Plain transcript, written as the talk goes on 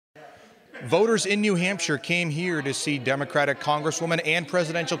Voters in New Hampshire came here to see Democratic Congresswoman and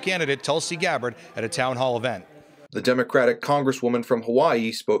presidential candidate Tulsi Gabbard at a town hall event. The Democratic Congresswoman from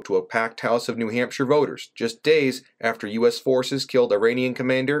Hawaii spoke to a packed house of New Hampshire voters just days after U.S. forces killed Iranian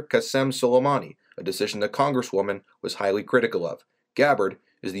commander Qasem Soleimani, a decision the Congresswoman was highly critical of. Gabbard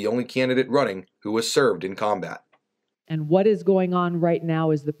is the only candidate running who was served in combat. And what is going on right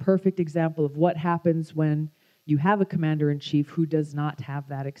now is the perfect example of what happens when you have a commander-in-chief who does not have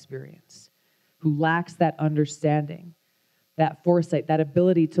that experience, who lacks that understanding, that foresight, that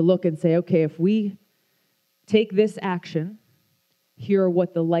ability to look and say, okay, if we take this action, here are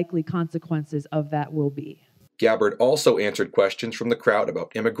what the likely consequences of that will be. Gabbard also answered questions from the crowd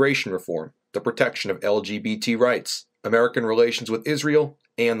about immigration reform, the protection of LGBT rights, American relations with Israel,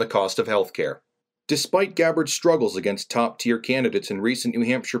 and the cost of health care. Despite Gabbard's struggles against top-tier candidates in recent New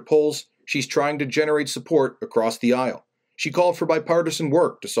Hampshire polls, she's trying to generate support across the aisle. She called for bipartisan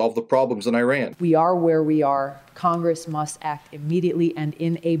work to solve the problems in Iran. We are where we are. Congress must act immediately and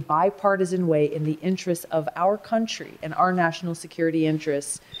in a bipartisan way in the interests of our country and our national security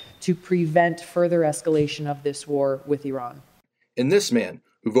interests to prevent further escalation of this war with Iran. And this man,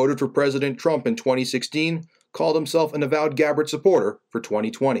 who voted for President Trump in 2016, called himself an avowed Gabbard supporter for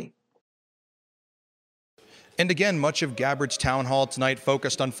 2020. And again, much of Gabbard's town hall tonight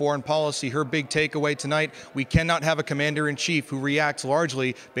focused on foreign policy. Her big takeaway tonight: we cannot have a commander-in-chief who reacts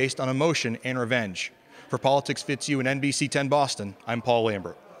largely based on emotion and revenge. For Politics FitzU and NBC10 Boston, I'm Paul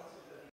Lambert.